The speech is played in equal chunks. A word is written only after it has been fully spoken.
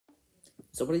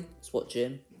So everybody, it's what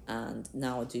Jim, and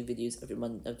now I do videos every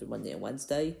Monday and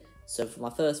Wednesday. So for my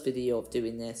first video of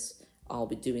doing this, I'll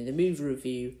be doing the movie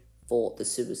review for The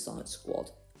Suicide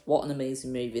Squad. What an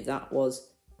amazing movie that was,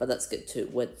 but let's get to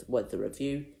it with the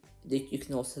review. You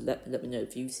can also let me know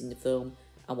if you've seen the film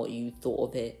and what you thought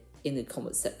of it in the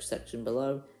comment section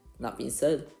below. And that being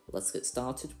said, let's get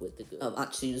started with the good.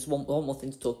 Actually, there's one more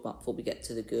thing to talk about before we get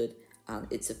to the good, and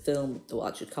it's a film, or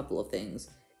actually a couple of things.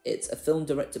 It's a film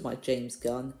directed by James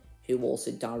Gunn, who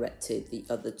also directed the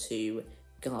other two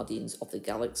Guardians of the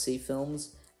Galaxy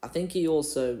films. I think he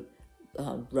also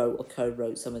wrote or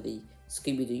co-wrote some of the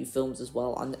Scooby-Doo films as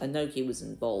well. I know he was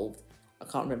involved. I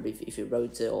can't remember if he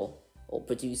wrote it or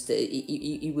produced it.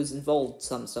 He was involved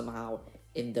somehow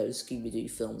in those Scooby-Doo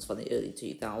films from the early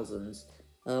 2000s.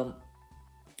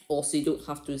 Also, you don't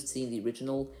have to have seen the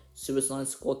original Suicide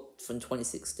Squad from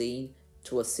 2016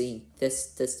 to have seen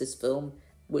this film,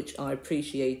 which I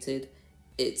appreciated.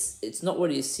 It's not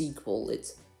really a sequel.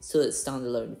 It's still a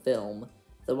standalone film.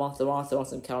 There are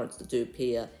some characters that do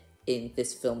appear in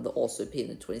this film that also appear in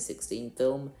the 2016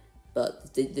 film,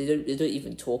 but they don't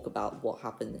even talk about what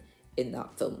happened in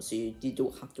that film. So you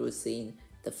don't have to have seen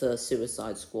the first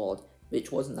Suicide Squad,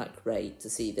 which wasn't that great, to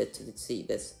see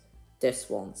this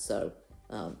one. So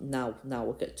now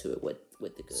we'll get to it with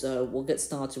the good. So we'll get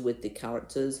started with the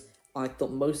characters. I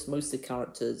thought most of the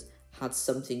characters had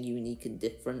something unique and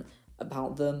different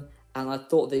about them, and I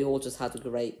thought they all just had a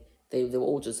great. They were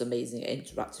all just amazing at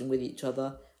interacting with each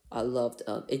other. I loved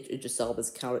Idris Elba's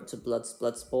character,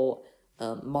 Bloodsport.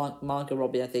 Margot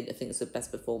Robbie, I think it's the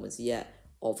best performance yet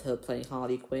of her playing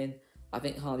Harley Quinn. I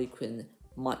think Harley Quinn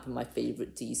might be my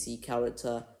favourite DC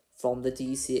character from the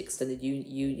DC Extended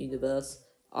Universe.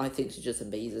 I think she just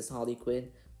amazes Harley Quinn.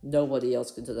 Nobody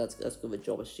else can do that as good a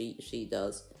job as she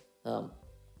does.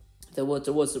 There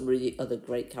was some really other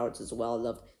great characters as well. I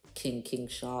loved King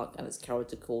Shark and his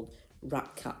character called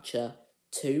Ratcatcher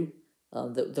 2.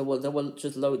 There were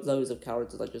just loads of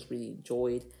characters I just really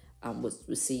enjoyed, and was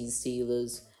Scene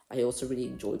Stealers. I also really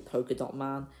enjoyed Polka Dot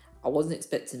Man. I wasn't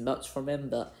expecting much from him,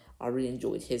 but I really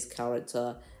enjoyed his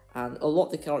character, and a lot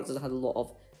of the characters had a lot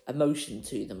of emotion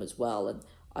to them as well, and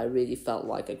I really felt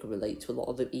like I could relate to a lot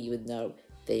of them, even though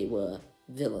they were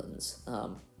villains.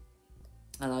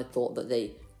 And I thought that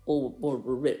they all were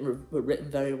written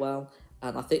very well,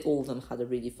 and I think all of them had a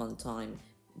really fun time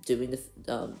doing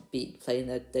playing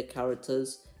their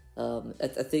characters. I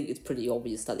think it's pretty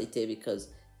obvious that they did, because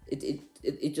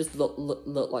it just looked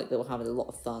like they were having a lot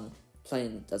of fun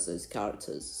playing as those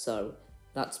characters. So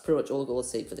that's pretty much all I'm going to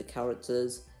say for the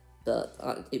characters, but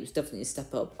it was definitely a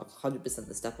step up, 100%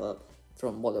 a step up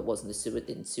from what it was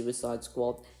in Suicide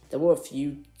Squad. There were a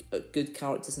few good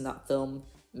characters in that film,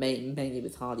 mainly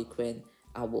with Harley Quinn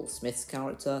and Will Smith's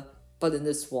character, but in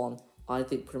this one, I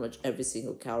think pretty much every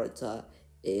single character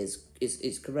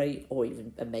is great or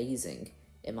even amazing,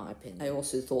 in my opinion. I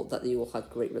also thought that they all had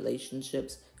great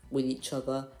relationships with each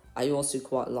other. I also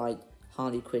quite liked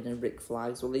Harley Quinn and Rick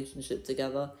Flagg's relationship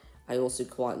together. I also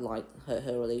quite liked her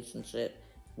relationship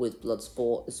with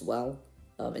Bloodsport as well.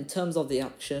 In terms of the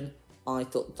action, I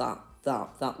thought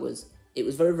that was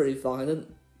very, very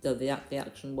violent. The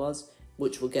action was,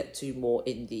 which we'll get to more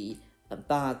in the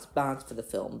bad for the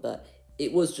film, but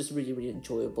it was just really, really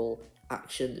enjoyable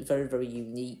action, very, very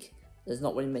unique. There's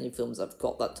not really many films that have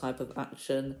got that type of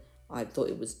action. I thought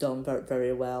it was done very,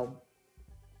 very well,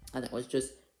 and it was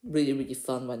just really, really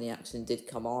fun when the action did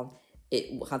come on.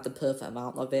 It had the perfect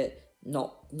amount of it.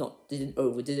 Didn't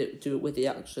overdo it with the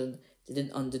action.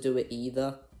 Didn't underdo it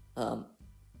either. And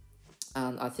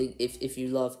I think if you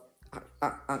love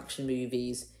action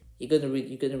movies, you're gonna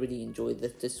really enjoy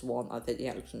this one. I think the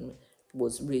action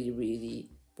was really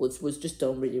was just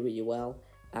done really, really well,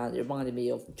 and it reminded me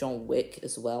of John Wick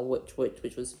as well, which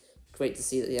was great to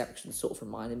see that the action sort of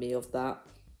reminded me of that.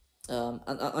 And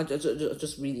I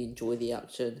just really enjoy the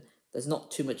action. There's not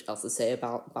too much else to say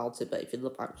about it, but if you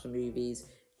love action movies,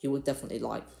 you would definitely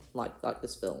like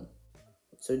this film.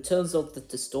 So in terms of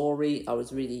the story, I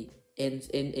was really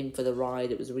in for the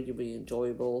ride. It was really, really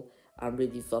enjoyable and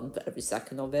really fun for every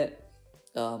second of it.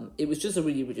 It was just a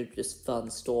really, really just fun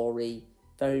story.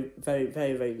 Very, very,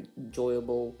 very, very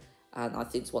enjoyable, and I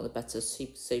think it's one of the better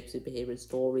superhero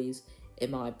stories,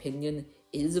 in my opinion.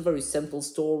 It is a very simple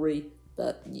story,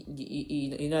 but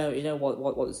you know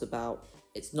what it's about.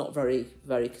 It's not very,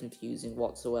 very confusing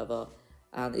whatsoever,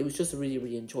 and it was just really,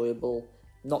 really enjoyable.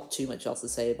 Not too much else to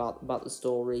say about the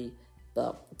story,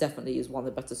 but definitely is one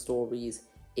of the better stories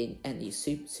in any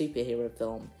superhero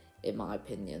film, in my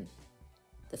opinion.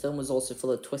 The film was also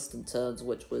full of twists and turns,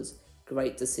 which was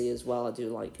great to see as well. I do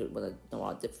like it when there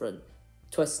are different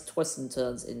twists and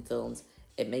turns in films.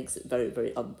 it makes it very,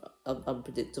 very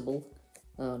unpredictable.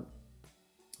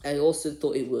 I also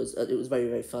thought it was very,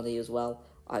 very funny as well.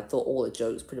 I thought all the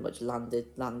jokes pretty much landed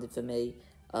for me.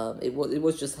 It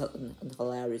was just an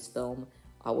hilarious film.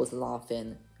 I was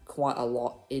laughing quite a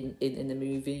lot in the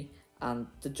movie, and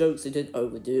the jokes, they didn't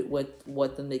overdo it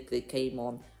with them. They came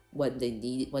on when they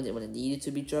needed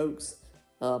to be jokes.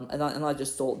 And I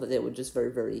just thought that they were just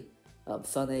very, very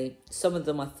funny. Some of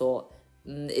them I thought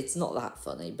it's not that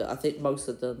funny, but I think most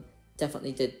of them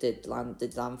definitely did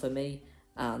land for me,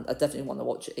 and I definitely want to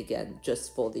watch it again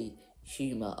just for the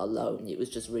humor alone. It was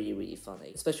just really, really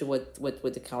funny, especially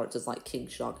with the characters like King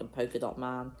Shark and Polka Dot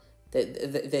Man.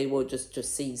 They were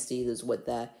just scene stealers with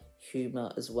their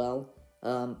humor as well.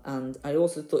 And I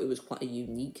also thought it was quite a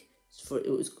unique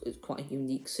quite a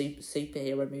unique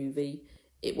superhero movie.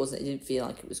 It didn't feel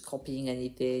like it was copying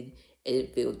anything. It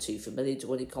didn't feel too familiar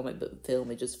to any comic book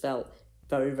film. It just felt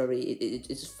very, very. It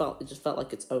just felt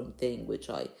like its own thing, which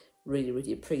I really,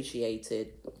 really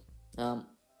appreciated.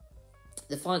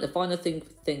 The final thing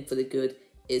for the good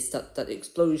is that the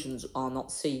explosions are not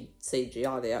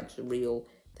CGI. They're actually real.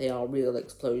 They are real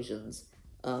explosions.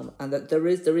 And that there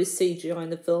is CGI in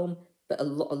the film, but a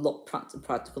lot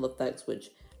practical effects,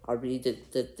 which I really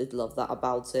did love that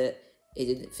about it. It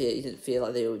didn't feel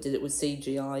like they did it with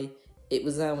CGI. It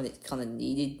was there when it kind of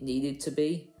needed to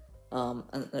be.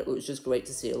 And it was just great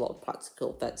to see a lot of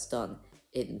practical effects done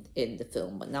in the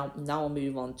film. But now I'll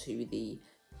move on to the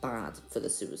bad for the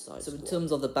Suicide Squad. So in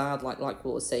terms of the bad, like what I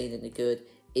was saying in the good,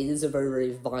 it is a very,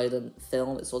 very violent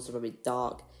film. It's also very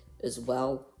dark as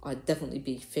well. I'd definitely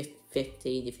be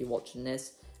 15 if you're watching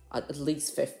this. At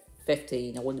least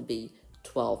 15. I wouldn't be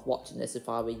 12 watching this if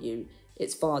I were you.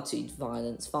 It's far too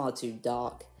violent, it's far too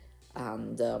dark,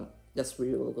 and that's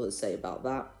really all I've got to say about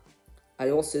that. I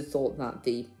also thought that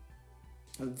the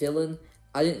villain,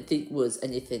 I didn't think was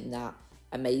anything that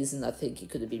amazing. I think he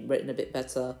could have been written a bit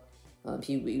better.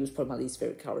 He was probably my least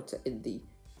favourite character in the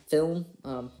film.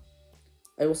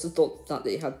 I also thought that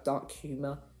they had dark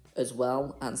humour as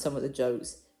well, and some of the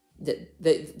jokes, that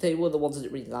they were the ones that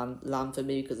didn't really land for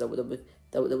me, because they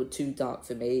were too dark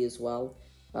for me as well.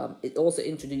 It also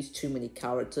introduced too many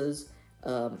characters,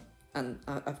 and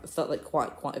I felt like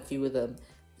quite a few of them,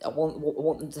 I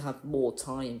want them to have more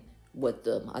time with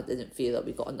them. I didn't feel that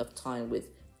we got enough time with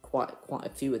quite a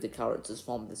few of the characters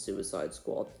from the Suicide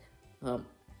Squad.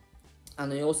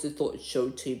 And I also thought it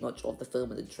showed too much of the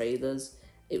film in the trailers.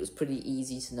 It was pretty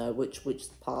easy to know which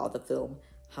part of the film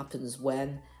happens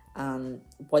when, and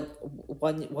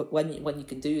when you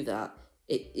can do that,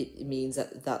 it means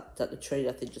that the trailer,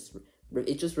 I think,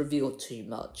 just revealed too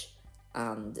much,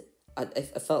 and I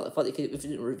felt like if it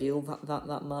didn't reveal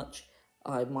that much,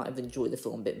 I might have enjoyed the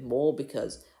film a bit more,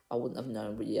 because I wouldn't have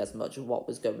known really as much of what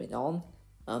was going on.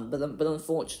 But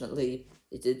unfortunately,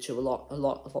 it did show a lot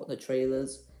in the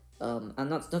trailers.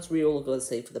 And that's really all I've got to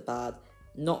say for the bad.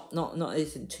 Not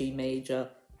anything too major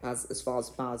as far as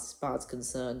bad's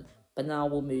concerned. But now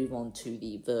we'll move on to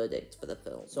the verdict for the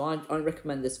film. So I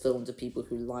recommend this film to people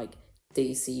who like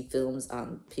DC films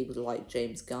and people who like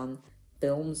James Gunn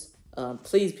films.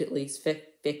 Please be at least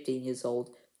 15 years old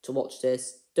to watch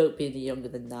this. Don't be any younger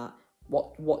than that.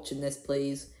 Watching this,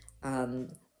 please.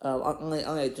 And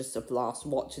I just a blast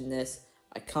watching this.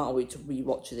 I can't wait to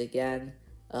rewatch it again.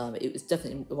 It was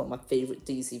definitely one of my favourite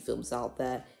DC films out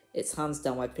there. It's hands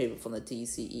down my favourite from the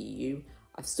DCEU.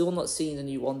 I've still not seen the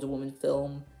new Wonder Woman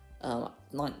film,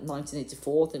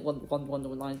 1984, I think Wonder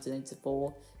Woman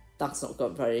 1984. That's not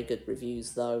got very good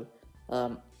reviews though.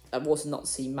 I've also not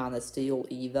seen Man of Steel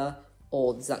either,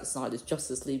 or Zack Snyder's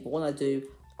Justice League, but when I do,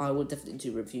 I will definitely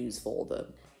do reviews for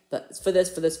them. But for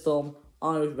this film,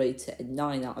 I would rate it a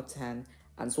 9 out of 10,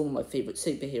 and it's one of my favourite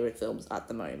superhero films at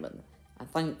the moment. And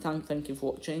thank you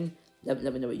for watching. Let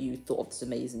me know what you thought of this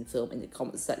amazing film in the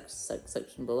comment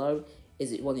section below.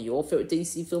 Is it one of your favourite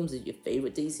DC films? Is it your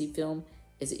favourite DC film?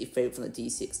 Is it your favourite from the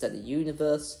DC Extended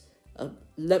Universe?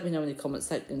 Let me know in the comment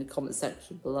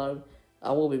section below.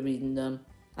 I will be reading them.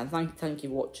 And thank you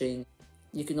for watching.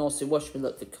 You can also watch me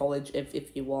look for college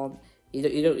if you want. You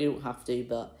don't have to,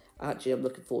 but actually I'm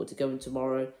looking forward to going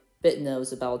tomorrow. Bit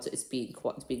nervous about it. It's been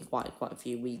quite a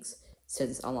few weeks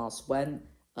since I last went.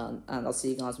 And I'll see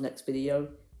you guys in the next video.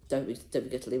 Don't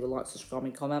forget to leave a like, subscribe,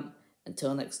 and comment.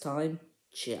 Until next time,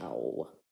 ciao.